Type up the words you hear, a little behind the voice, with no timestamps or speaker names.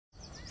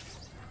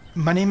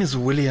My name is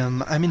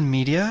William. I'm in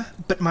media,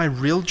 but my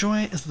real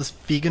joy is this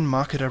vegan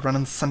market I run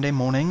on Sunday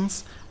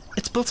mornings.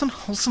 It's built on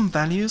wholesome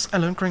values I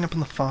learned growing up on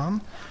the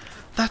farm.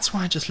 That's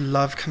why I just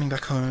love coming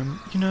back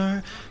home. You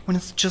know, when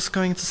it's just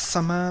going into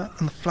summer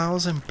and the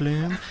flowers are in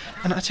bloom,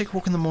 and I take a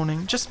walk in the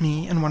morning, just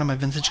me and one of my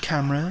vintage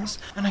cameras,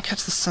 and I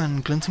catch the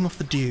sun glinting off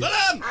the dew.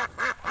 Willem!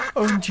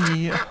 Oh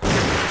gee.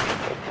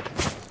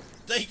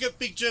 Take a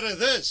picture of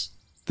this.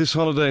 This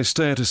holiday,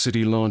 stay at a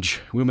city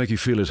lodge. We'll make you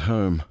feel at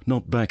home,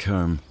 not back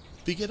home.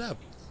 Pick it up.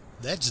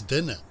 That's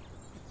dinner.